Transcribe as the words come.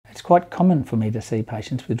quite common for me to see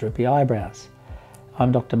patients with droopy eyebrows.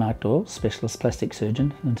 I'm Dr. Mark Doyle, Specialist Plastic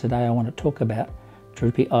Surgeon, and today I want to talk about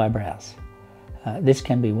droopy eyebrows. This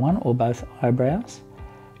can be one or both eyebrows.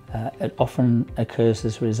 It often occurs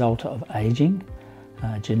as a result of aging,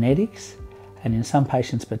 genetics, and in some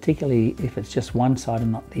patients, particularly if it's just one side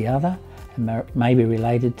and not the other, it may be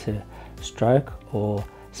related to stroke or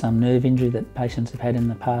some nerve injury that patients have had in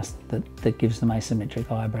the past that gives them asymmetric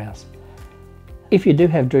eyebrows. If you do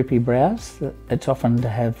have droopy brows, it's often to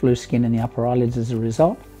have loose skin in the upper eyelids as a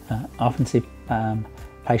result. I often see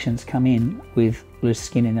patients come in with loose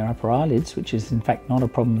skin in their upper eyelids, which is in fact not a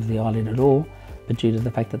problem of the eyelid at all, but due to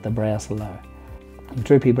the fact that the brows are low.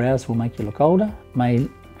 Droopy brows will make you look older, may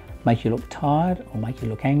make you look tired or make you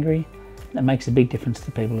look angry. It makes a big difference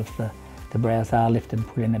to people if the brows are lifted and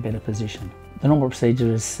put in a better position. The normal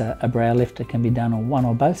procedure is a brow lifter can be done on one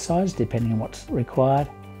or both sides depending on what's required.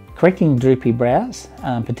 Correcting droopy brows,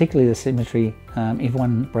 particularly the symmetry, if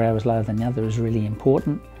one brow is lower than the other, is really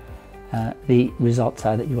important. The results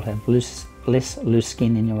are that you'll have less loose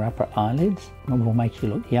skin in your upper eyelids, and will make you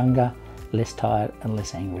look younger, less tired and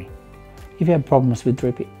less angry. If you have problems with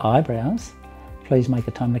droopy eyebrows, please make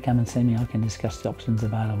a time to come and see me. I can discuss the options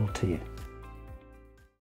available to you.